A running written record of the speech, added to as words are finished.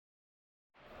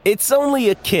It's only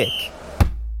a kick,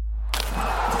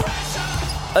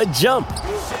 a jump,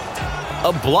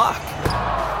 a block.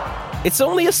 It's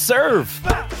only a serve.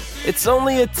 It's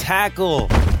only a tackle,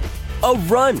 a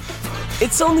run.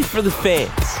 It's only for the fans.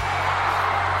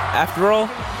 After all,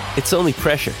 it's only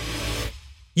pressure.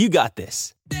 You got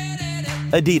this.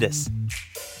 Adidas.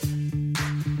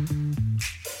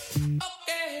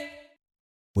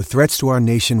 With threats to our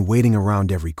nation waiting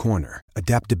around every corner,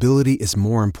 adaptability is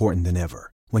more important than ever.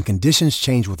 When conditions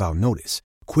change without notice,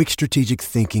 quick strategic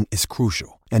thinking is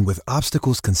crucial. And with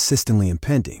obstacles consistently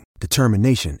impending,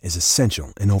 determination is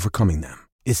essential in overcoming them.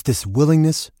 It's this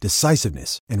willingness,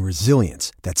 decisiveness, and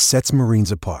resilience that sets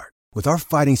Marines apart. With our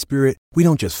fighting spirit, we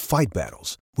don't just fight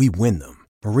battles, we win them.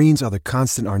 Marines are the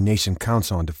constant our nation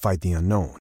counts on to fight the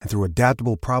unknown. And through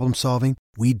adaptable problem solving,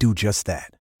 we do just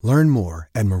that. Learn more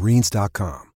at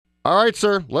marines.com. All right,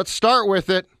 sir, let's start with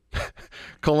it.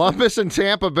 Columbus and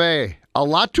Tampa Bay. A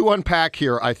lot to unpack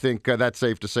here, I think that's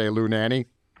safe to say, Lou Nanne.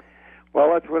 Well,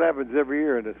 that's what happens every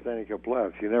year in the Stanley Cup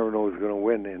playoffs. You never know who's going to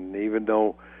win. And even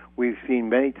though we've seen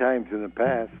many times in the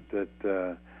past that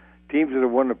teams that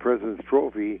have won the President's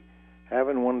Trophy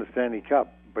haven't won the Stanley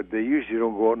Cup, but they usually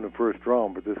don't go out in the first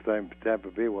round. But this time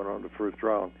Tampa Bay went out in the first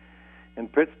round. And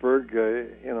Pittsburgh,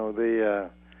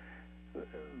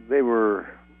 they were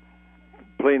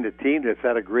playing the team that's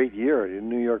had a great year. The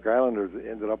New York Islanders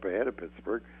ended up ahead of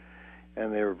Pittsburgh,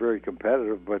 and they were very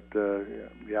competitive, but the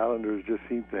Islanders just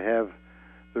seem to have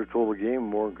their total game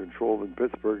more in control than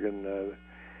Pittsburgh, and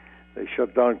they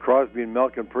shut down Crosby and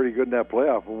Malkin pretty good in that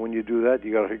playoff. And when you do that,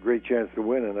 you got a great chance to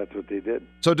win, and that's what they did.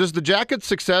 So does the Jackets'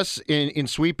 success in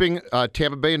sweeping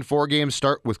Tampa Bay in 4 games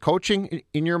start with coaching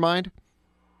in your mind?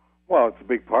 Well, it's a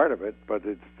big part of it, but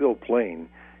it's still playing.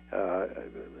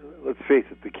 Let's face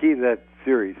it, the key to that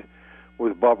series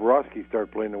was Bob Roski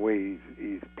started playing the way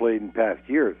he's played in past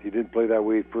years. He didn't play that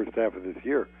way first half of this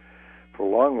year. For a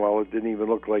long while, it didn't even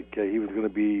look like he was going to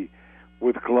be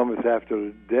with Columbus after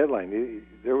the deadline.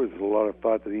 There was a lot of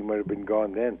thought that he might have been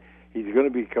gone then. He's going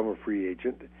to become a free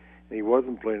agent, and he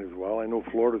wasn't playing as well. I know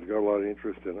Florida's got a lot of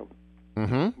interest in him.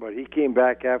 Mm-hmm. But he came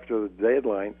back after the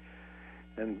deadline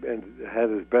and had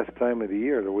his best time of the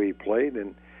year, the way he played,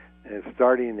 and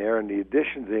starting there, and the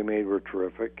additions they made were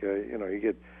terrific. You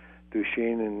get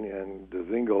Duchesne and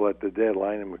Dzingel at the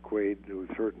deadline, and McQuaid, who's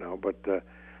hurt now, but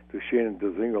Duchesne and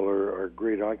Dzingel are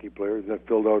great hockey players, and have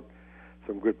filled out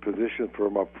some good positions for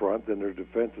them up front, and their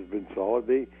defense has been solid.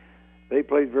 They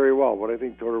played very well, but I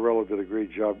think Tortorella did a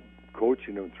great job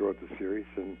coaching them throughout the series,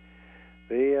 and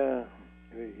they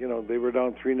were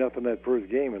down 3-0 that first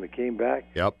game, and they came back.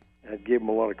 Yep. That gave them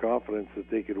a lot of confidence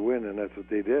that they could win, and that's what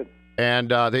they did.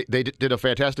 And they did a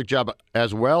fantastic job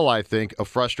as well, I think, of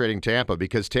frustrating Tampa,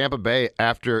 because Tampa Bay,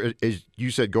 after, as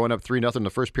you said, going up 3-0 in the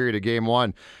first period of Game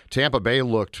 1, Tampa Bay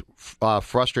looked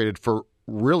frustrated for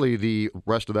really the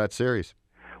rest of that series.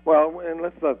 Well, and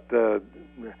let's not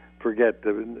forget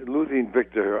losing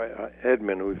Victor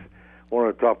Hedman, who's one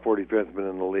of the top 40 defensemen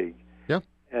in the league,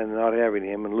 and not having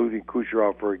him, and losing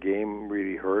Kucherov for a game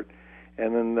really hurt.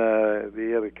 And then they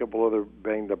had a couple other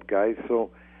banged-up guys,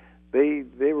 so they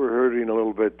were hurting a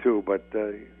little bit too. But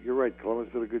you're right,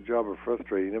 Columbus did a good job of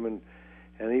frustrating them. And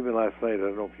even last night, I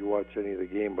don't know if you watched any of the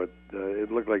game, but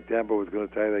it looked like Tampa was going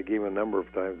to tie that game a number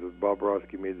of times as Bob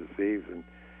Roski made the saves and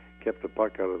kept the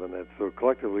puck out of the net. So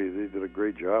collectively, they did a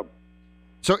great job.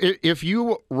 So if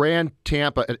you ran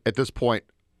Tampa at this point,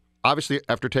 obviously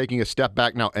after taking a step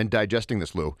back now and digesting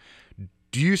this, Lou,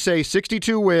 do you say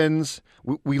 62 wins,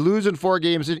 we lose in 4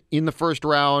 games in the first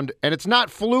round, and it's not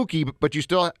fluky, but you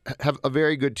still have a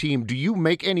very good team? Do you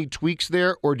make any tweaks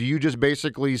there, or do you just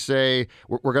basically say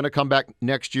we're going to come back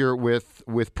next year with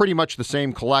pretty much the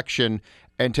same collection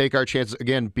and take our chances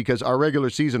again because our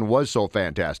regular season was so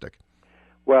fantastic?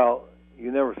 Well,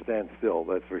 you never stand still,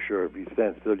 that's for sure. If you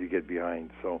stand still, you get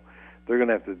behind. So they're going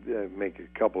to have to make a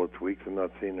couple of tweaks. I'm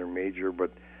not saying they're major,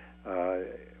 but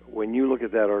when you look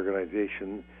at that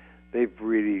organization, they've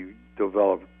really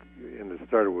developed, and it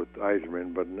started with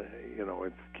Yzerman, but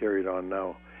it's carried on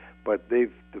now. But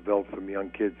they've developed some young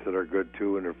kids that are good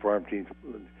too, and their farm team's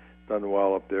done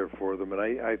well up there for them. And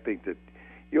I think that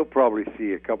you'll probably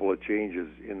see a couple of changes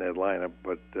in that lineup,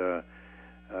 but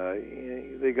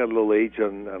they got a little age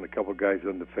on a couple of guys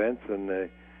on defense, and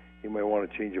you might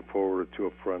want to change a forward or two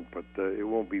up front. But it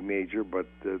won't be major, but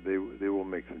they will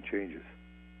make some changes.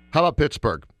 How about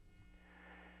Pittsburgh?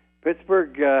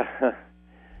 Pittsburgh, you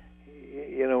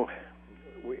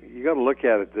got to look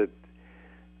at it that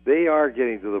they are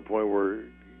getting to the point where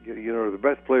the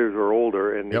best players are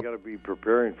older, and they got to be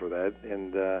preparing for that.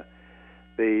 And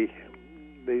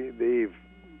they've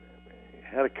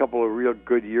had a couple of real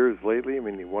good years lately. I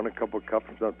mean, he won a couple of cups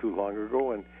not too long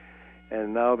ago,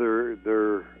 and now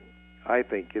they're I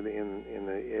think in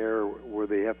the era where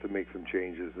they have to make some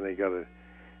changes, and they got to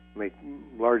make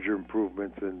larger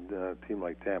improvements. In a team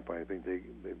like Tampa, I think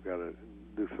they've got to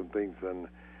do some things on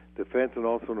defense and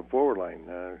also on the forward line.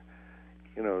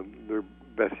 Their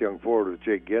best young forward is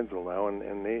Jake Gensel now,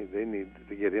 and they need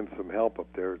to get him some help up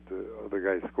there, the other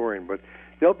guys scoring. But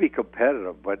they'll be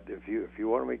competitive. But if you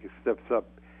want to make your steps up,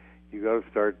 you got to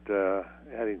start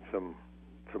adding some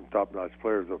top-notch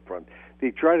players up front. They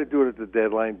try to do it at the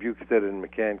deadline. Bukestad and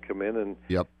McCann come in, and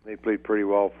they played pretty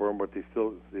well for them, but they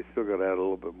still got to add a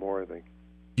little bit more, I think.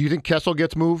 Do you think Kessel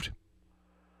gets moved?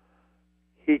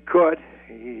 He could.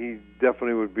 He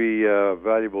definitely would be a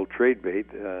valuable trade bait.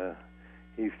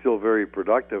 He's still very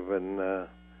productive, and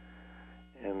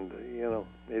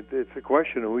it's a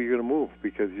question of who you're going to move,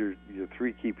 because your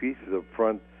three key pieces up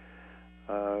front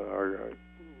are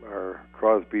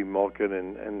Crosby, Malkin,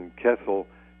 and Kessel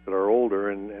that are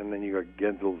older, and then you got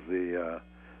Gensel's the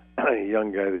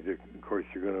young guy that of course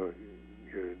you're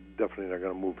definitely not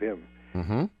going to move him.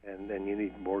 Mm-hmm. And then you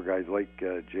need more guys like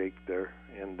Jake there,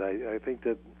 and I think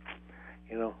that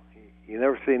you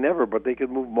never say never, but they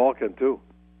could move Malkin too.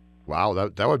 Wow,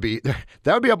 that would be a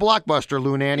blockbuster,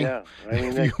 Lou Nanne. Yeah, I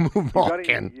mean, if you move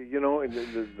Malkin.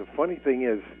 The funny thing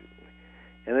is,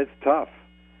 and it's tough,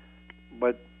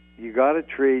 but you got to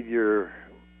trade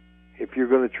if you're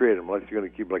going to trade him, unless you're going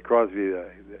to keep, like Crosby,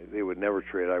 they would never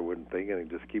trade, I wouldn't think, and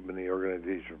just keep him in the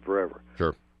organization forever.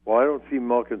 Sure. Well, I don't see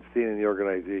Malkin staying in the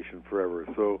organization forever.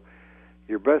 So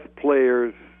your best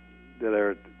players that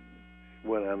are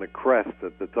on the crest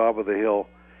at the top of the hill,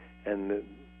 and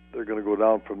they're going to go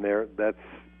down from there,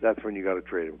 that's when you got to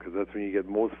trade them, because that's when you get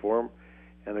most for them,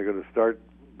 and they're going to start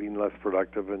being less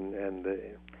productive, and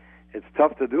it's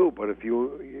tough to do, but if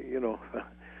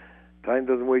time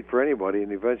doesn't wait for anybody,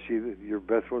 and eventually your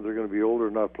best ones are going to be older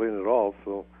and not playing at all,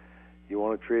 so you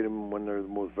want to trade them when they're the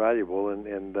most valuable, and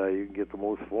you can get the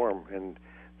most for them, and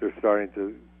they're starting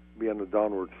to be on the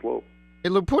downward slope.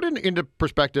 And look, put into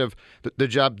perspective the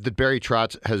job that Barry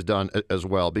Trotz has done as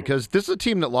well, because this is a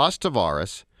team that lost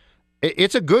Tavares.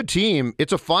 It's a good team.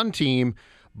 It's a fun team.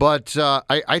 But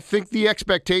I think the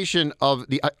expectation of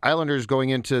the Islanders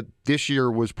going into this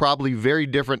year was probably very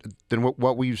different than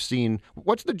what we've seen.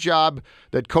 What's the job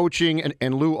that coaching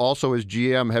and Lou also as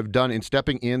GM have done in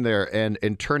stepping in there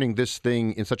and turning this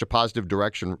thing in such a positive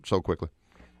direction so quickly?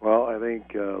 Well, I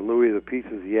think Louis, the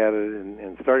pieces he added,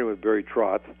 and starting with Barry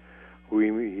Trotz, who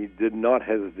he did not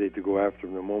hesitate to go after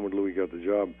him the moment Louis got the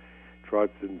job. Trotz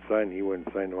didn't sign, he went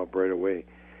and signed him up right away.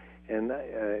 And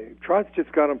Trotz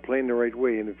just got him playing the right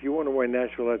way. And if you wonder why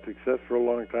Nashville had success for a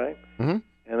long time, mm-hmm.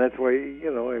 and that's why,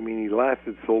 he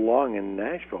lasted so long in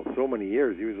Nashville, so many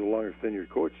years. He was the longest tenured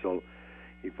coach till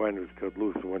he finally was cut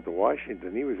loose and went to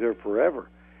Washington. He was there forever.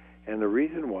 And the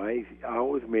reason why, he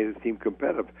always made his team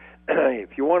competitive.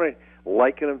 If you want to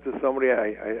liken him to somebody,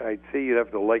 I'd say you'd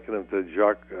have to liken him to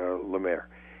Jacques Lemaire.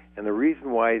 And the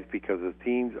reason why is because his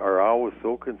teams are always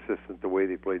so consistent the way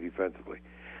they play defensively.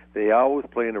 They always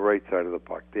play on the right side of the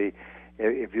puck.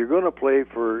 If you're going to play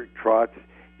for Trotz,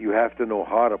 you have to know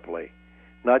how to play,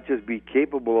 not just be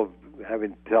capable of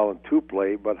having talent to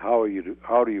play, but how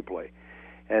do you play?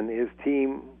 And his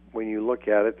team, when you look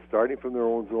at it, starting from their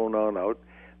own zone on out,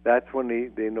 that's when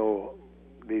they know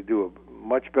they do a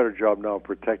much better job now of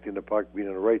protecting the puck, being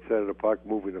on the right side of the puck,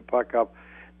 moving the puck up,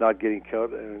 not getting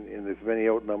caught in as many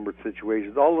outnumbered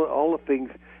situations. All the things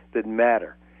that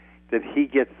matter, that he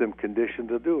gets them conditioned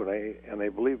to do. And I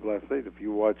believe last night, if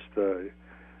you watched, I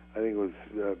think it was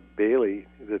Bailey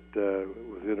that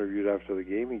was interviewed after the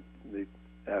game, they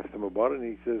asked him about it, and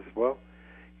he says, well,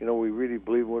 we really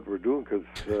believe in what we're doing because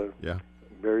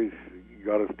Barry's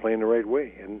got us playing the right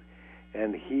way.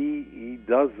 And he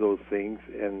does those things,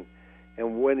 and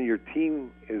when your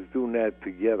team is doing that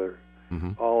together,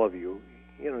 mm-hmm. all of you,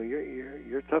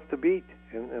 you're tough to beat.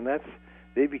 And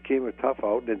they became a tough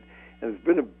out, and it's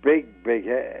been a big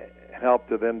help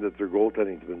to them that their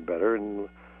goaltending's been better. And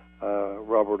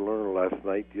Robert Lerner last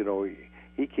night,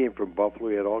 he came from Buffalo.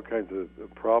 He had all kinds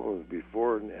of problems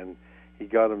before, and he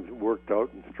got them worked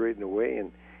out and straightened away.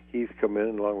 And he's come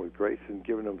in along with Grace and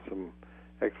given them some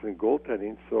excellent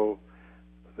goaltending. So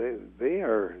they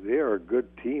are a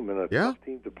good team and a tough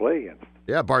team to play against.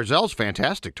 Yeah, Barzal's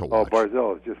fantastic to watch. Oh,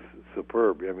 Barzal is just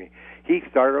superb. I mean, he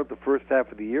started out the first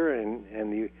half of the year,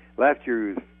 and last year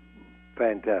he was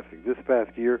fantastic. This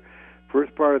past year,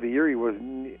 first part of the year, he was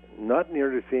not near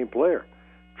the same player.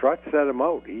 Trotz set him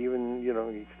out. He even,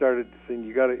 he started saying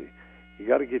you got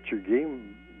to get your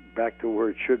game back to where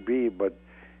it should be. But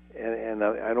and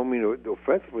I don't mean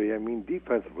offensively, I mean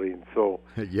defensively. And so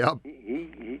Yep.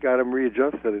 he got him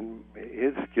readjusted, and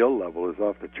his skill level is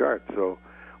off the chart. So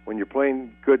when you're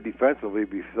playing good defensively,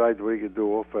 besides what he can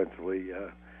do offensively,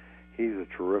 he's a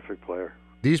terrific player.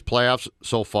 These playoffs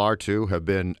so far, too, have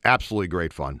been absolutely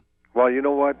great fun. Well, you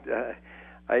know what?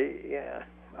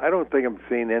 I don't think I'm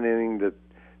saying anything that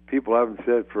people haven't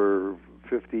said for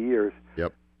 50 years.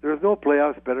 Yep. There's no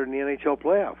playoffs better than the NHL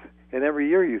playoffs. And every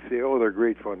year you say, oh, they're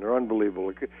great fun. They're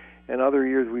unbelievable. And other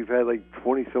years we've had like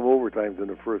 20-some overtimes in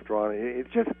the first round.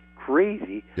 It's just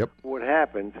crazy what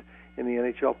happens in the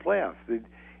NHL playoffs. It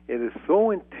is so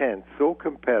intense, so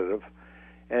competitive,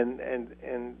 and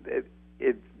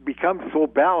it becomes so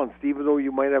balanced, even though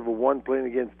you might have a 1 playing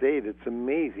against 8. It's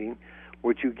amazing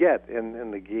what you get.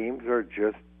 And the games are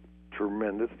just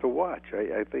tremendous to watch.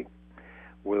 I think,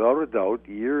 without a doubt,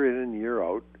 year in and year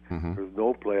out, there's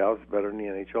no playoffs better than the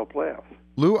NHL playoffs.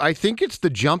 Lou, I think it's the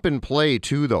jump in play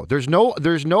too, though. There's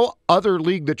no other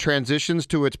league that transitions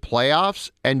to its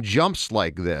playoffs and jumps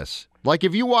like this. Like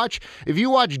if you watch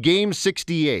Game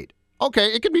 68, okay,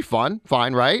 it can be fun,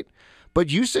 fine, right? But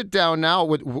you sit down now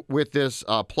with this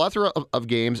plethora of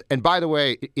games, and by the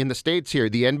way, in the States here,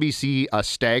 the NBC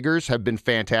staggers have been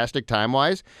fantastic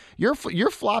time-wise. You're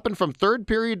flopping from third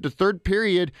period to third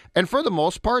period, and for the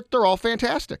most part, they're all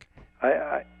fantastic.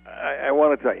 I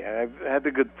want to tell you, I've had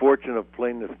the good fortune of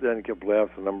playing the Stanley Cup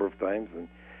playoffs a number of times,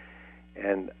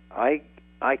 and I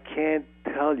can't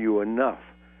tell you enough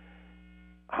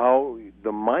how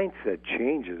the mindset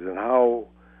changes and how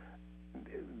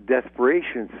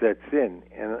desperation sets in,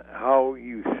 and how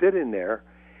you sit in there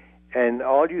and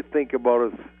all you think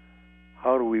about is,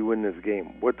 how do we win this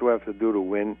game? What do I have to do to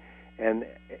win? And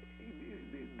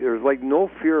there's like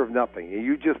no fear of nothing.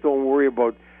 You just don't worry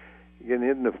about getting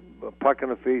hit in the puck in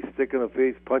the face, stick in the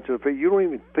face, punch in the face. You don't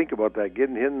even think about that.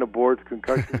 Getting hit in the boards,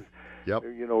 concussions,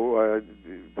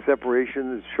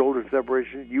 separation, shoulder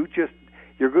separation.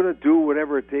 You're going to do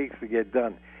whatever it takes to get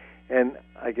done. And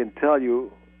I can tell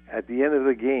you, at the end of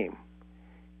the game,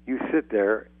 you sit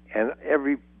there and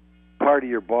every part of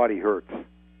your body hurts.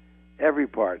 Every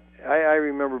part. I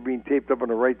remember being taped up on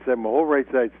the right side. My whole right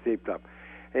side's taped up.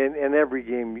 And every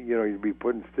game, you'd be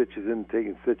putting stitches in,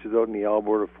 taking stitches out in the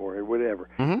elbow or forehead, whatever.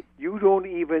 Mm-hmm. You don't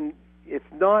even, it's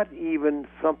not even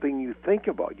something you think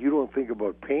about. You don't think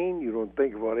about pain. You don't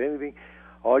think about anything.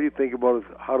 All you think about is,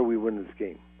 how do we win this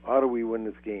game? How do we win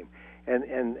this game? And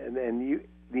you,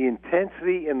 the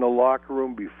intensity in the locker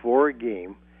room before a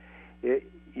game,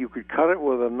 you could cut it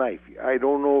with a knife. I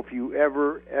don't know if you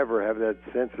ever have that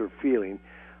sense or feeling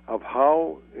of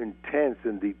how intense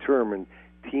and determined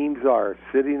teams are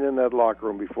sitting in that locker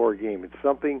room before a game. It's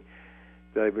something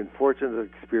that I've been fortunate to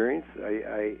experience.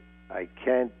 I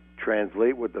can't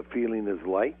translate what the feeling is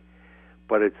like,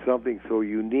 but it's something so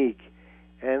unique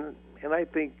and I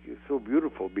think so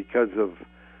beautiful because of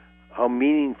how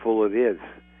meaningful it is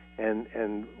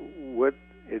and what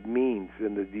it means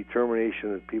and the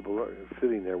determination that people are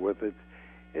sitting there with.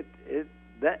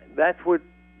 That's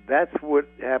what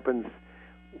happens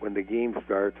when the game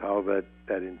starts, how that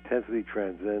intensity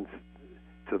transcends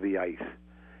to the ice.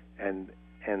 And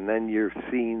then you're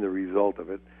seeing the result of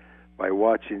it by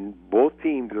watching both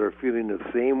teams that are feeling the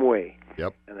same way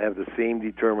and have the same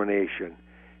determination.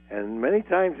 And many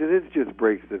times it is just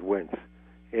breaks that wins.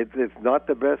 It's not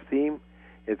the best team.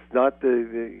 It's not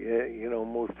the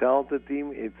most talented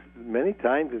team. Many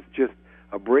times it's just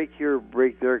a break here, a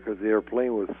break there, because they are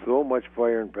playing with so much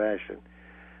fire and passion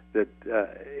that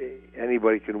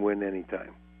anybody can win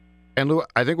anytime. And Lou,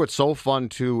 I think what's so fun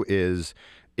too is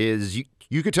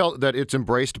you could tell that it's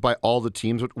embraced by all the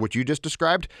teams, what you just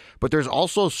described. But there's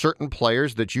also certain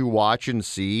players that you watch and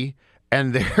see,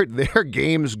 and their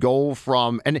games go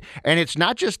from and it's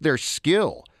not just their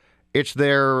skill. It's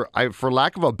their, for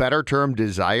lack of a better term,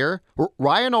 desire.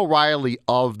 Ryan O'Reilly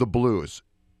of the Blues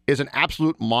is an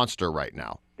absolute monster right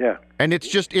now. Yeah. And it's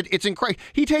just, it's incredible.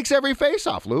 He takes every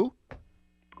face-off, Lou.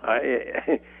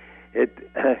 It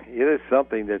is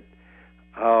something that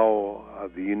how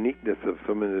the uniqueness of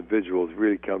some individuals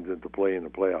really comes into play in the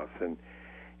playoffs.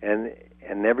 And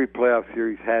every playoff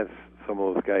series has some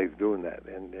of those guys doing that.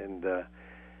 And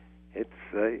it's,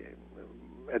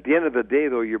 at the end of the day,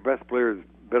 though, your best players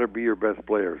better be your best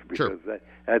players, because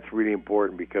that's really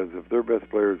important, because if their best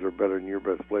players are better than your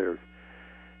best players,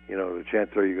 the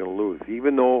chances are you're going to lose.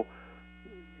 Even though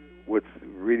what's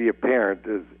really apparent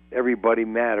is everybody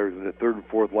matters, and the third and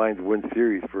fourth lines win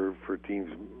series for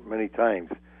teams many times.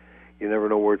 You never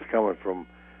know where it's coming from.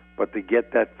 But to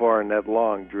get that far and that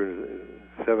long during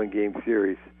a 7-game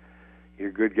series,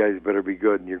 your good guys better be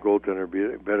good, and your goaltender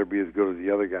better be as good as the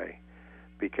other guy.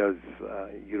 because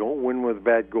you don't win with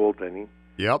bad goaltending.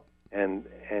 Yep. And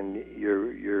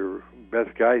your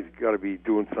best guy's got to be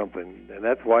doing something, and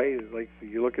that's why, like,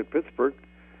 you look at Pittsburgh,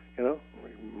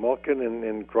 Malkin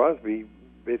and Crosby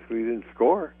basically didn't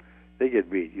score; they get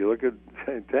beat. You look at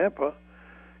Tampa,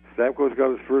 Stamkos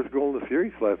got his first goal in the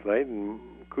series last night, and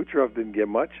Kucherov didn't get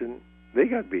much, and they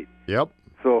got beat. Yep.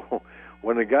 So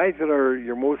when the guys that are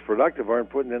your most productive aren't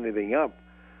putting anything up,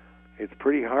 it's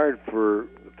pretty hard for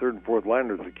the third and fourth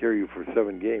liners to carry you for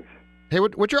 7 games. Hey,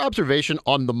 what's your observation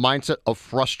on the mindset of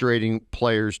frustrating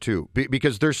players, too?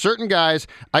 Because there's certain guys,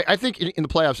 I think in the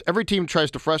playoffs, every team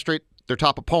tries to frustrate their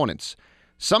top opponents.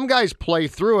 Some guys play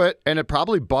through it, and it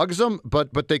probably bugs them,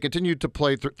 but they continue to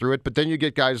play through it. But then you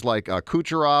get guys like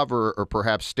Kucherov or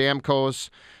perhaps Stamkos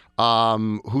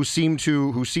who seem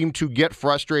to get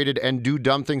frustrated and do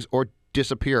dumb things or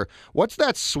disappear. What's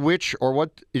that switch, or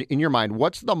what, in your mind,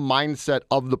 what's the mindset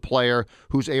of the player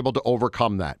who's able to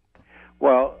overcome that?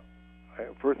 Well,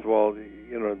 first of all,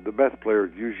 the best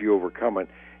players usually overcome it,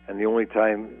 and the only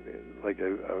time, like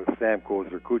a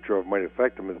Stamkos or Kucherov might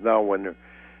affect them is now when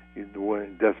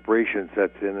desperation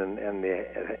sets in and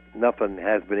nothing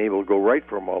has been able to go right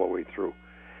for them all the way through.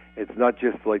 It's not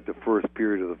just like the first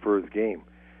period of the first game.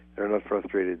 They're not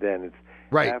frustrated then. It's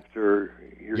right after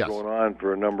you're going on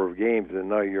for a number of games, and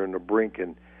now you're on the brink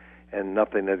and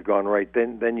nothing has gone right.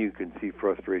 Then you can see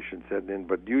frustration setting in.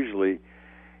 But usually,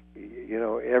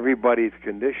 everybody's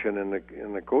condition, and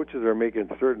the coaches are making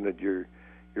certain that you're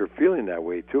feeling that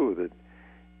way too. That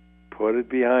put it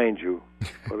behind you.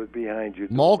 Put it behind you.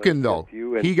 Malkin, though,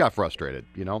 he got frustrated.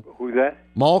 Who's that?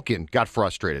 Malkin got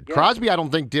frustrated. Yeah. Crosby, I don't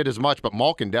think did as much, but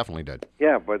Malkin definitely did.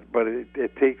 Yeah, but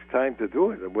it takes time to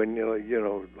do it. When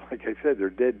like I said, they're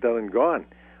dead, done, and gone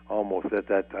almost at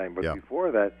that time. But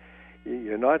before that,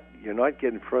 you're not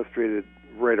getting frustrated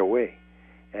right away,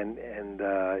 and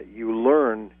you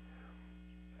learn.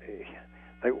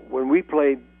 Like when we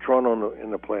played Toronto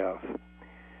in the playoffs,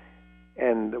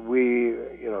 and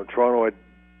Toronto had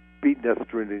beaten us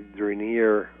during the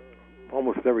year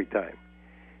almost every time,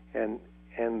 and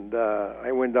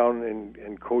I went down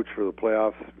and coached for the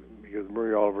playoffs because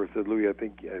Murray Oliver said, "Louis, I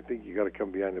think you got to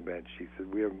come behind the bench." He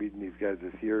said, "We haven't beaten these guys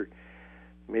this year.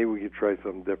 Maybe we could try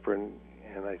something different."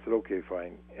 And I said, "Okay,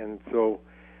 fine." And so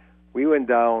we went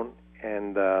down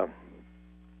and.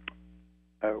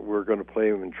 We're going to play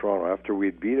them in Toronto after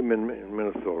we'd beat them in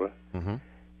Minnesota,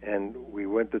 and we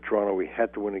went to Toronto. We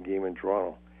had to win a game in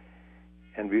Toronto.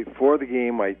 And before the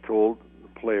game, I told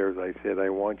the players, I said, I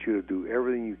want you to do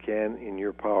everything you can in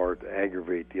your power to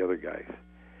aggravate the other guys.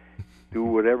 Do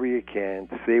whatever you can,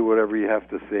 say whatever you have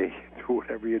to say, do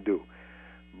whatever you do.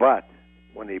 But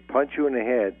when they punch you in the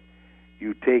head,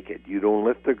 you take it. You don't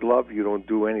lift the glove. You don't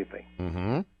do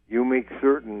anything. You make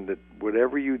certain that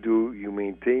whatever you do, you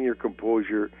maintain your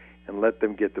composure and let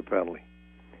them get the penalty.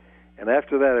 And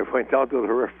after that, I went down to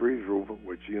the referee's room,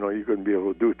 which, you couldn't be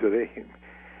able to do today.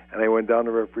 And I went down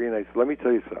to the referee and I said, let me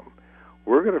tell you something.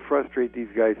 We're going to frustrate these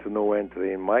guys to no end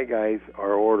today, and my guys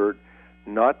are ordered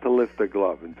not to lift the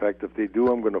glove. In fact, if they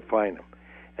do, I'm going to fine them.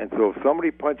 And so if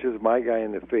somebody punches my guy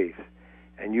in the face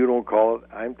and you don't call it,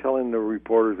 I'm telling the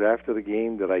reporters after the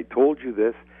game that I told you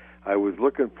this, I was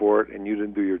looking for it, and you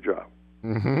didn't do your job.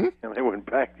 And I went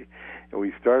back, and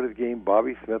we started the game.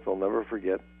 Bobby Smith, I'll never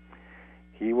forget.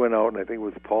 He went out, and I think it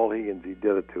was Paul Higgins he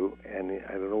did it to, and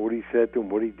I don't know what he said to him,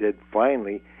 what he did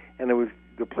finally, and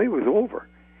the play was over.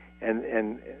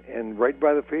 And right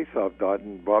by the face-off dot,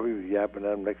 and Bobby was yapping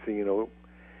at him. Next thing you know,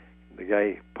 the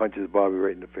guy punches Bobby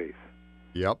right in the face.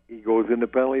 Yep. He goes in the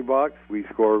penalty box, we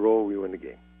score a goal, we win the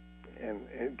game.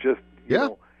 And just,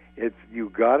 you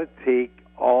got to take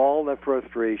all the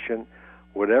frustration,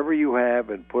 whatever you have,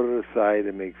 and put it aside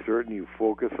and make certain you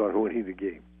focus on winning the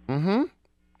game.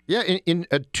 Yeah, in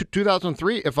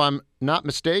 2003, if I'm not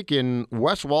mistaken,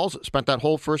 Wes Walz spent that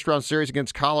whole first-round series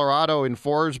against Colorado in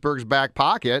Forsberg's back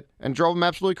pocket and drove him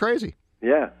absolutely crazy.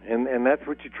 Yeah, and that's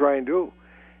what you try and do.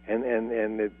 And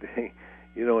it,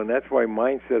 and that's why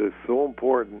mindset is so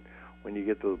important when you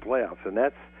get to the playoffs. And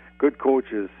that's good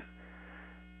coaches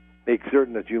make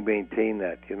certain that you maintain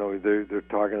that. They're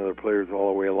talking to the players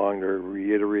all the way along. They're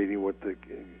reiterating what the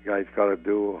guys got to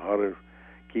do, how to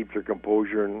keep their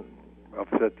composure and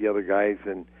upset the other guys.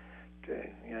 And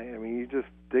you just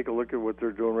take a look at what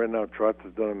they're doing right now. Trotz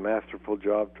has done a masterful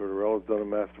job. Tortorella's done a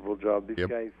masterful job. These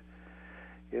guys,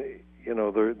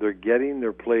 they're getting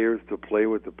their players to play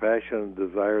with the passion and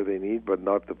desire they need, but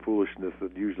not the foolishness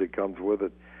that usually comes with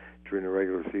it during the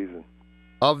regular season.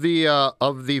 Of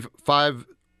the 5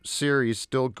 series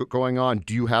still going on,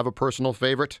 do you have a personal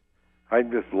favorite? I'm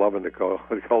just loving the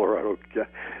Colorado.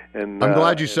 And I'm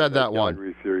glad you and said the that one.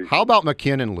 Calgary series. How about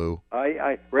McKinnon, Lou?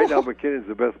 Right now, McKinnon's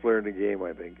the best player in the game,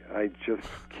 I think. I just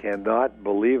cannot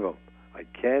believe him. I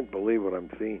can't believe what I'm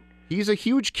seeing. He's a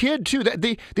huge kid, too.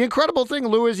 The incredible thing,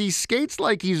 Lou, is he skates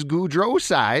like he's Goudreau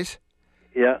size.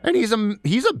 Yeah. And he's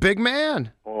a big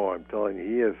man. Oh, I'm telling you,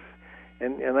 he is.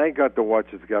 And I got to watch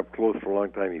this guy up close for a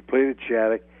long time. He played at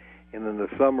Shattuck, and in the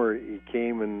summer he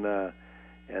came and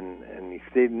he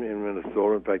stayed in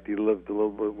Minnesota. In fact, he lived a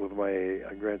little bit with my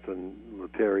grandson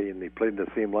Letary, and they played in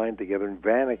the same line together. And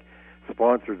Vanek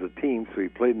sponsored the team, so he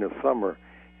played in the summer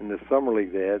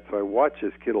league they had. So I watched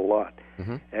this kid a lot,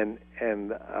 and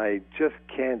I just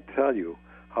can't tell you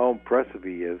how impressive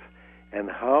he is, and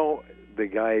how the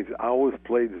guy's always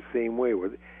played the same way.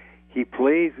 He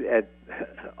plays at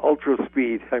ultra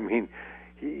speed. I mean,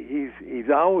 he's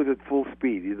always at full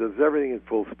speed. He does everything at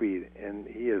full speed, and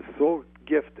he is so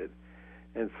gifted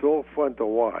and so fun to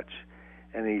watch,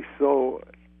 and he's so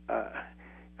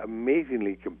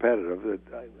amazingly competitive. That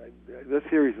this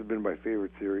series has been my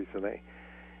favorite series, and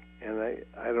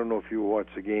I don't know if you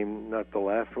watched the game, not the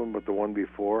last one, but the one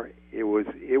before. It was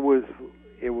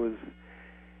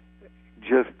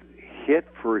just hit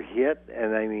for hit,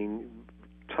 and I mean,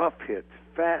 tough hits,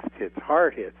 fast hits,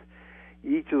 hard hits.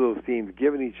 Each of those teams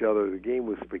giving each other, the game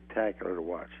was spectacular to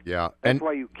watch. Yeah. That's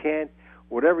why you can't,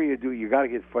 whatever you do, you got to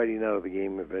get fighting out of the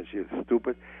game eventually. It's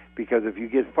stupid, because if you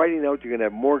get fighting out, you're going to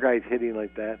have more guys hitting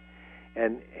like that,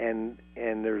 and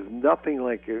there's nothing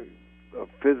like a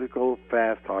physical,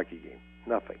 fast hockey game.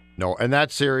 Nothing. No, and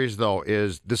that series, though,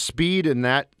 is the speed in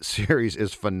that series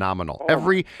is phenomenal. Oh,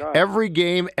 every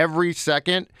game, every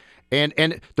second. And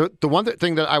the one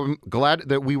thing that I'm glad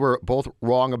that we were both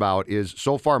wrong about is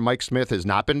so far Mike Smith has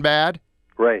not been bad.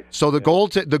 Right. So the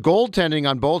goaltending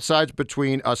on both sides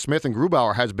between Smith and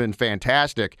Grubauer has been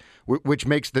fantastic, which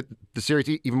makes the series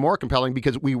even more compelling,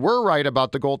 because we were right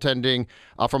about the goaltending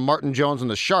from Martin Jones and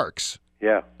the Sharks.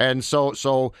 Yeah. And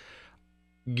so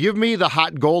give me the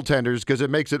hot goaltenders, because it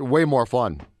makes it way more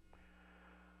fun.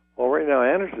 Well, right now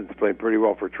Anderson's playing pretty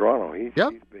well for Toronto. He's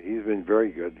been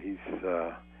very good. He's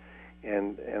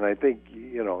and I think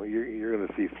you're going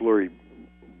to see Fleury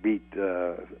beat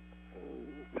San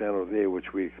Jose,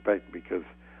 which we expect, because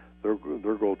their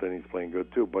goaltending's playing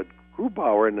good too. But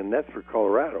Grubauer in the net for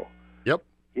Colorado. Yep.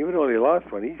 Even though they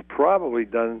lost one, he's probably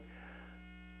done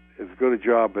as good a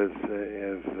job as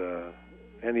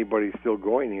anybody still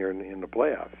going here in the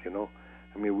playoffs.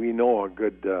 I mean, we know how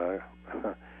good the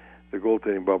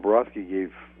goaltending Bobrovsky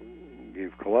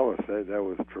gave Columbus. That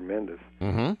was tremendous.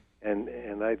 Mm-hmm.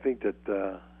 And I think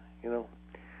that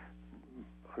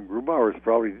Grubauer's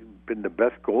probably been the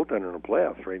best goaltender in the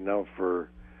playoffs right now for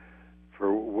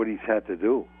what he's had to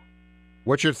do.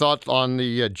 What's your thoughts on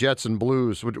the Jets and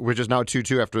Blues, which is now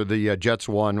 2-2 after the Jets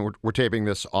won? We're taping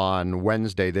this on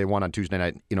Wednesday. They won on Tuesday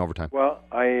night in overtime. Well,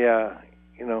 I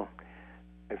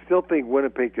still think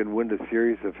Winnipeg can win the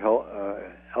series if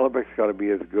Hellebuck's got to be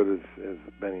as good as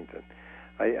Bennington.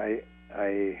 I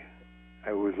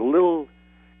was a little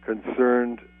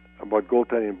concerned about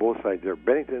goaltending on both sides there.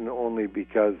 Bennington only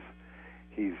because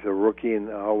he's a rookie, and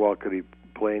how well could he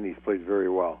play, and he's played very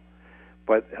well.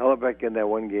 But Hellebuck in that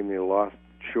one game they lost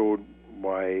showed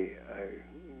why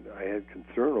I had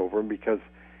concern over him, because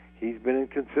he's been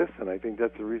inconsistent. I think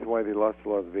that's the reason why they lost to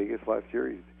Las Vegas last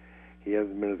year. He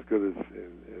hasn't been as good as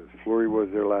Fleury was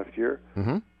there last year.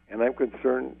 Mm-hmm. And I'm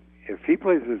concerned, if he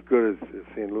plays as good as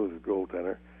St. Louis'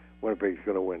 goaltender, Winnipeg's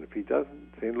going to win. If he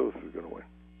doesn't, St. Louis is going to win.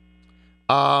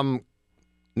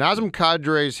 Nazem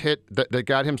Kadri's hit that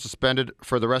got him suspended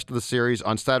for the rest of the series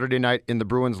on Saturday night in the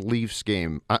Bruins-Leafs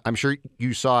game. I'm sure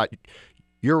you saw it.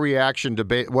 Your reaction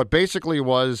to what basically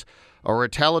was a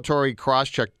retaliatory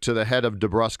cross-check to the head of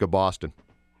DeBrusk of Boston.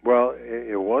 Well,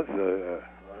 it was a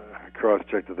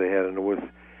cross-check that they had, and it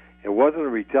wasn't a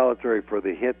retaliatory for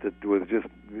the hit that was just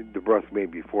DeBrusk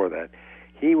made before that.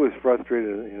 He was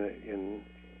frustrated in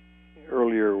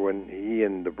earlier when he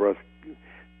and DeBrusk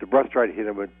tried to hit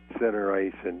him at center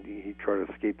ice, and he tried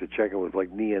to escape the check. It was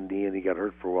like knee and knee, and he got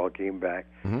hurt for a while, came back,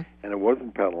 and it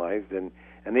wasn't penalized. And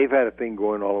they've had a thing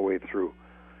going all the way through.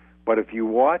 But if you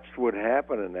watched what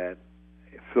happened in that,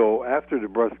 so after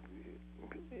DeBrusk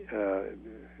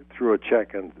threw a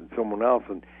check on someone else,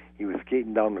 and he was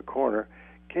skating down the corner,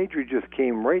 Kadri just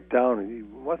came right down, and he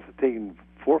must have taken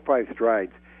 4 or 5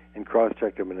 strides and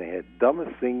cross-checked him in the head.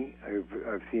 Dumbest thing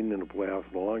I've seen in the playoffs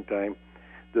in a long time.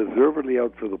 Deservedly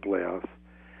out for the playoffs,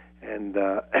 and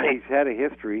he's had a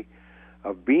history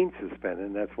of being suspended,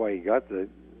 and that's why he got as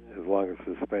long a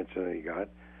suspension that he got.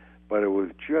 But it was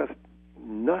just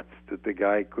nuts that the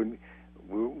guy couldn't.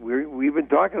 we've been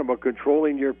talking about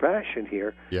controlling your passion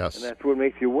here. Yes. And that's what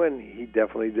makes you win. He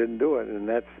definitely didn't do it, and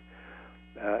that's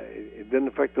it didn't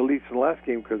affect the Leafs in the last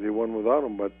game because they won without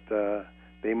him, but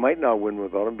they might not win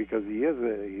without him because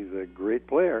he's a great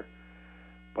player.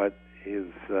 But his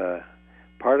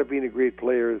part of being a great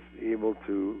player is able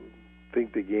to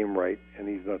think the game right, and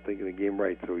he's not thinking the game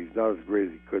right, so he's not as great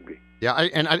as he could be. Yeah,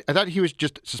 I thought he was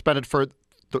just suspended for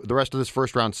the rest of this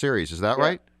first-round series. Is that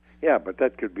right? Yeah, but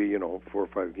that could be 4 or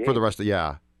 5 games. For the rest of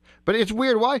But it's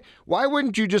weird. Why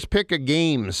wouldn't you just pick a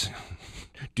games,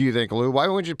 do you think, Lou? Why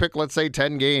wouldn't you pick, let's say,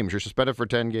 10 games? You're suspended for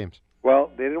 10 games.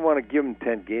 Well, they didn't want to give him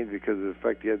 10 games because of the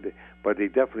fact he had but they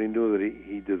definitely knew that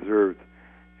he deserved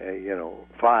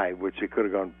 5, which it could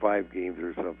have gone 5 games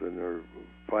or something, or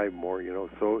 5 more,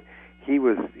 So he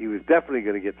was definitely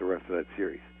going to get the rest of that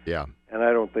series. Yeah. And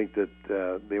I don't think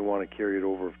that they want to carry it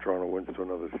over if Toronto wins to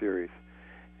another series,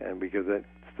 and because that's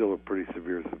still a pretty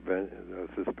severe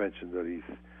suspension that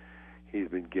he's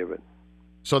been given.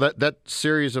 So that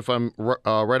series, if I'm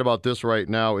right about this right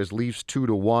now, is Leafs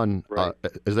 2-1 right.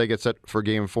 As they get set for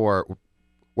Game 4.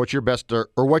 What's your best or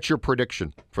what's your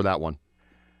prediction for that one?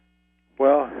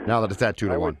 Well, now that it's at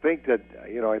 2-1, I would think that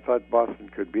I thought Boston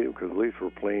could beat them because the Leafs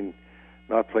were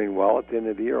not playing well at the end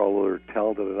of the year, although they're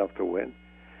talented enough to win.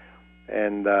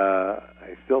 And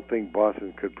I still think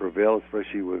Boston could prevail,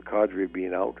 especially with Kadri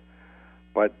being out.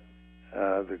 But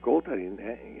the goaltending,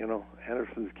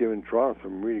 Anderson's given Toronto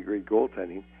some really great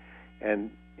goaltending.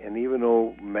 And even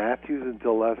though Matthews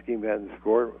until last game hadn't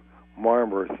scored,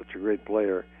 Marmer is such a great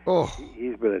player. Oh,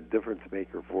 he's been a difference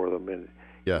maker for them. And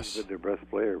yes, he's been their best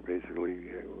player, basically,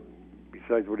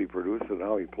 besides what he produces and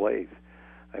how he plays.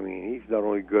 I mean, he's not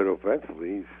only good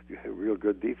offensively, he's real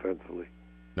good defensively.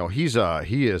 No, he is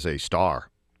a star.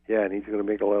 Yeah, and he's going to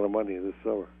make a lot of money this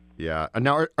summer. Yeah. And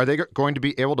now, are they going to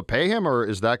be able to pay him, or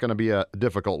is that going to be a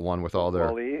difficult one with all their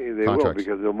they contracts? will,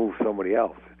 because they'll move somebody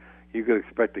else. You could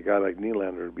expect a guy like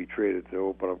Nylander to be traded to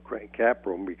open up cap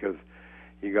room because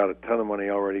you got a ton of money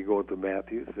already going to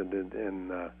Matthews and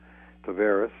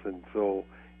Tavares, and so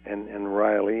and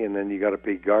Riley, and then you got to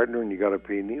pay Gardner and you got to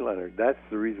pay Nylander. That's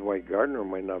the reason why Gardner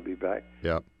might not be back.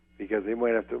 Yeah. Because they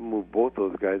might have to move both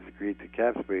those guys to create the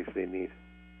cap space they need.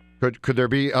 Could there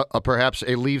be perhaps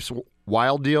a Leafs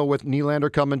Wild deal with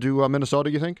Nylander coming to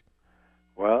Minnesota, you think?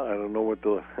 Well, I don't know what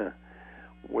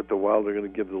the Wild are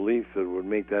going to give the Leafs that would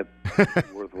make that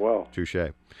worthwhile.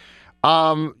 Touché.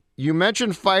 You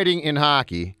mentioned fighting in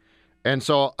hockey, and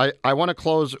so I want to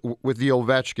close with the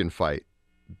Ovechkin fight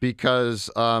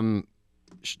because I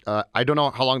don't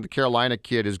know how long the Carolina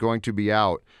kid is going to be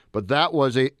out, but that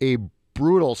was a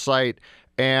brutal sight.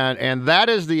 And that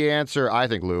is the answer, I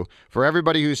think, Lou, for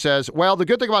everybody who says, well, the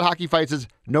good thing about hockey fights is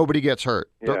nobody gets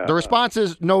hurt. Yeah. The response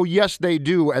is, no, yes, they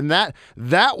do. And that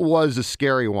was a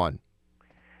scary one.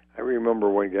 I remember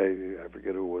one guy, I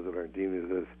forget who it was on our team, who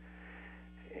says,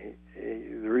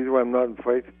 the reason why I'm not in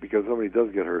fights is because somebody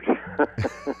does get hurt.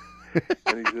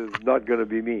 And he says, not going to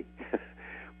be me.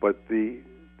 But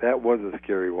that was a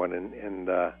scary one, and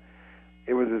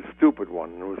it was a stupid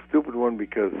one. It was a stupid one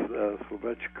because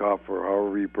Svechnikov, or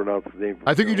however you pronounce his name.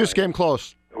 I think you just came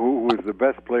close. Who was the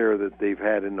best player that they've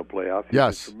had in the playoffs. He's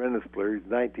yes. a tremendous player. He's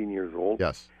 19 years old.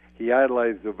 Yes. He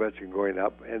idolized Ovechkin going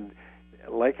up. And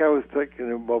like I was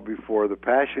talking about before, the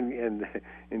passion and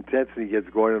intensity gets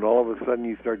going, and all of a sudden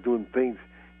you start doing things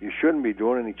you shouldn't be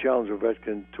doing, and he challenged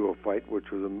Ovechkin to a fight,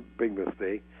 which was a big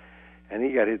mistake. And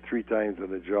he got hit 3 times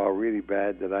in the jaw really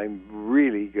bad that I'm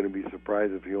really going to be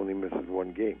surprised if he only misses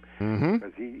 1 game.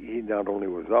 Because he not only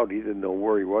was out, he didn't know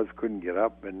where he was, couldn't get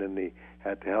up, and then they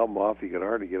had to help him off. He could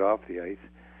hardly get off the ice.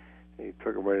 He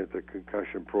took him right into the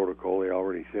concussion protocol. They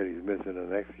already said he's missing the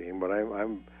next game. But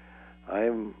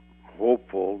I'm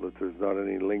hopeful that there's not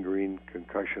any lingering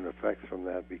concussion effects from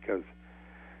that, because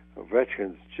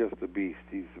Ovechkin's just a beast.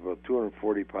 He's about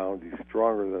 240 pounds. He's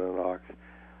stronger than an ox.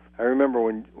 I remember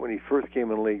when he first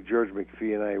came in the league, George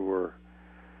McPhee and I were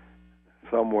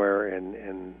somewhere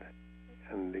and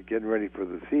getting ready for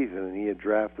the season, and he had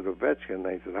drafted Ovechkin. And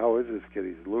I said, "How is this kid?"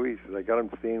 He said, "Louis," he said, "I got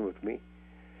him staying with me."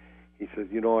 He said,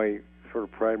 I sort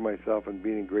of pride myself in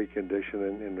being in great condition,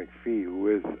 and McPhee, who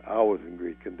is always in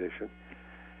great condition.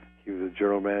 He was a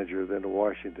general manager then of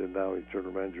Washington, now he's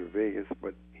general manager of Vegas.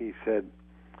 But he said,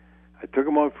 I took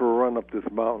him out for a run up this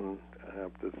mountain,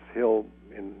 up this hill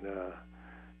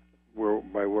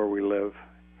by where we live.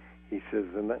 He says,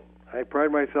 and I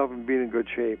pride myself in being in good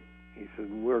shape. He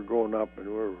said, we're going up, and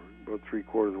we're about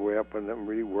 3/4 way up, and I'm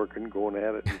really working, going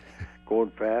at it, and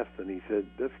going fast. And he said,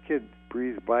 this kid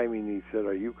breezed by me, and he said,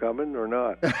 are you coming or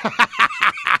not?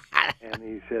 And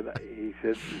he said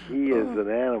he is an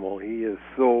animal. He is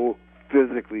so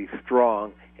physical physically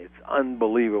strong. It's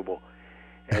unbelievable.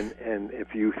 And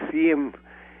if you see him,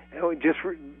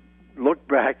 look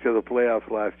back to the playoffs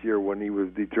last year when he was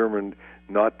determined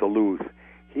not to lose.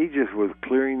 He just was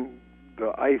clearing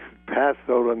the ice, passed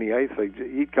out on the ice. Like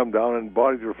he'd come down and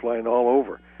bodies were flying all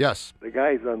over. Yes. The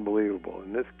guy's unbelievable.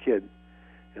 And this kid,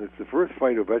 and it's the first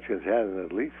fight Ovechkin's had in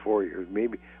at least 4 years,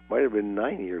 maybe, might have been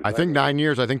 9 years. I think 9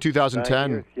 years. I think 2010,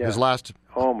 9 years, yeah. his last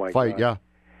fight, God. yeah.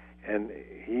 And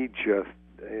he just,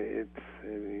 it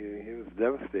was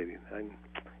devastating.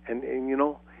 And you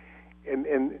know,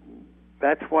 and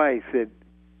that's why I said,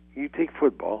 you take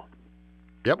football,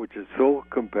 Yep. which is so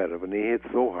competitive, and they hit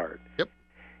so hard. Yep.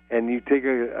 And you take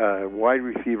a wide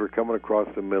receiver coming across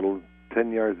the middle,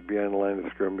 10 yards behind the line of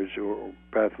scrimmage or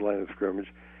past the line of scrimmage,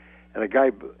 and a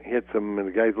guy hits him, and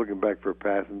the guy's looking back for a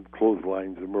pass and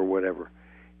clotheslines him or whatever.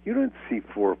 You don't see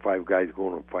 4 or 5 guys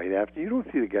going and fight after. You don't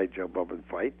see the guy jump up and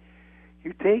fight.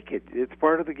 You take it. It's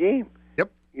part of the game.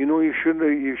 Yep. You know, you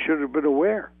should have been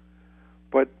aware.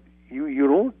 But you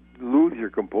don't lose your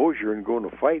composure and go in a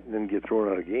fight and then get thrown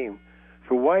out of the game.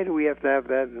 So why do we have to have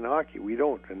that in hockey? We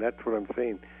don't, and that's what I'm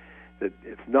saying. That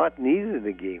it's not needed in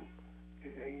the game.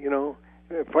 You know,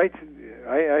 fights.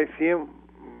 I see them.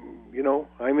 You know,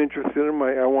 I'm interested in them.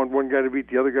 I want one guy to beat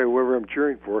the other guy, whoever I'm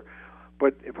cheering for.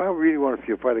 But if I really want to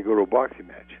see a fight, I go to a boxing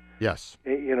match. Yes.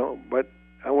 You know, but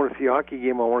I want to see a hockey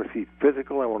game. I want to see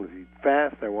physical. I want to see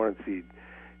fast. I want to see,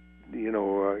 you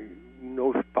know,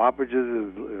 no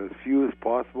stoppages, as few as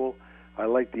possible. I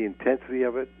like the intensity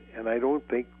of it, and I don't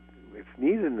think it's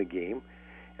needed in the game.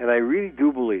 And I really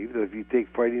do believe that if you take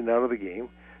fighting out of the game,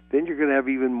 then you're going to have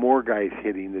even more guys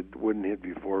hitting that wouldn't hit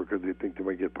before because they think they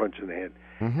might get punched in the head.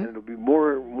 Mm-hmm. And it'll be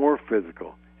more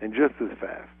physical and just as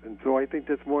fast. And so I think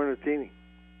that's more entertaining.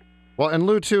 Well, and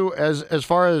Lou, too, as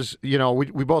far as, you know,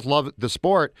 we both love the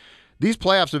sport, these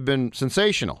playoffs have been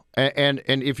sensational. And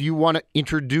if you want to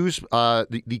introduce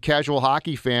the casual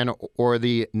hockey fan or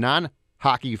the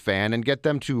non-hockey fan and get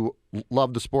them to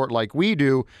love the sport like we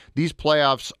do, these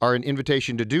playoffs are an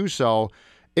invitation to do so,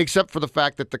 except for the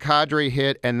fact that the Kadri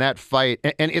hit and that fight,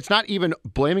 and it's not even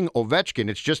blaming Ovechkin,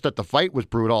 it's just that the fight was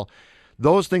brutal.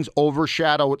 Those things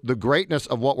overshadow the greatness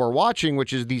of what we're watching,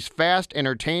 which is these fast,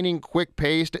 entertaining,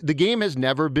 quick-paced. The game has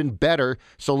never been better,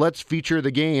 so let's feature the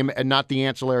game and not the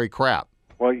ancillary crap.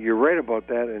 Well, you're right about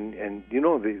that, and you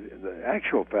know, the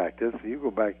actual fact is, you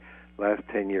go back last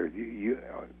 10 years, you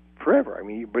forever, I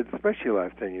mean, but especially the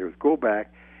last 10 years, go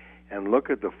back and look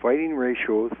at the fighting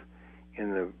ratios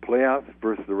in the playoffs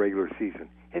versus the regular season.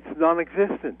 It's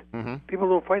non-existent. Mm-hmm. People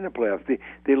don't fight in the playoffs.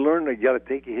 They learn that you got to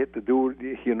take a hit to do it,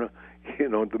 you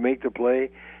know, to make the play.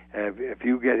 If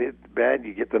you get hit bad,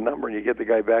 you get the number and you get the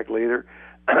guy back later.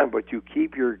 But you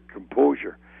keep your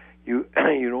composure. You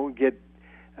don't get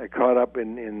caught up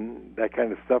in that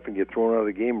kind of stuff and get thrown out of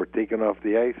the game or taken off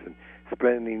the ice and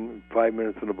spending 5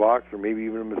 minutes in the box or maybe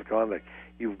even a misconduct.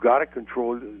 You've got to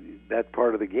control that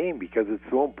part of the game because it's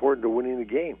so important to winning the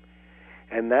game.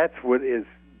 And that's what is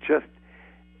just,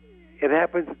 it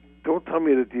happens. Don't tell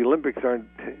me that the Olympics aren't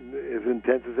as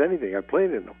intense as anything. I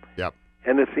played in them. Yep.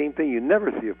 And the same thing, you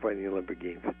never see a fight in the Olympic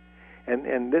Games.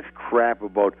 And this crap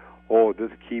about, oh,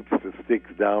 this keeps the sticks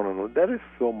down, and that is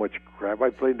so much crap. I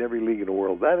played in every league in the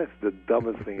world. That is the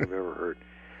dumbest thing I've ever heard.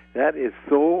 That is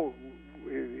so,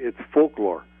 it's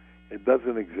folklore. It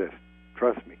doesn't exist.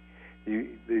 Trust me.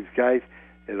 These guys,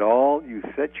 you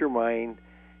set your mind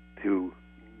to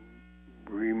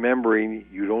remembering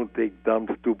you don't take dumb,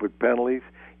 stupid penalties.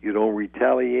 You don't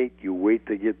retaliate. You wait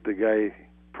to get the guy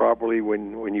properly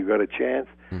when you got a chance,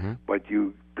 mm-hmm. but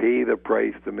you pay the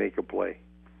price to make a play.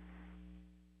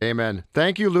 Amen.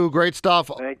 Thank you, Lou. Great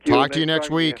stuff. Thank you. Talk to you next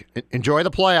week. Enjoy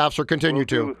the playoffs or continue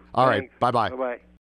to. Will do. All Thanks. right. Bye-bye. Bye-bye.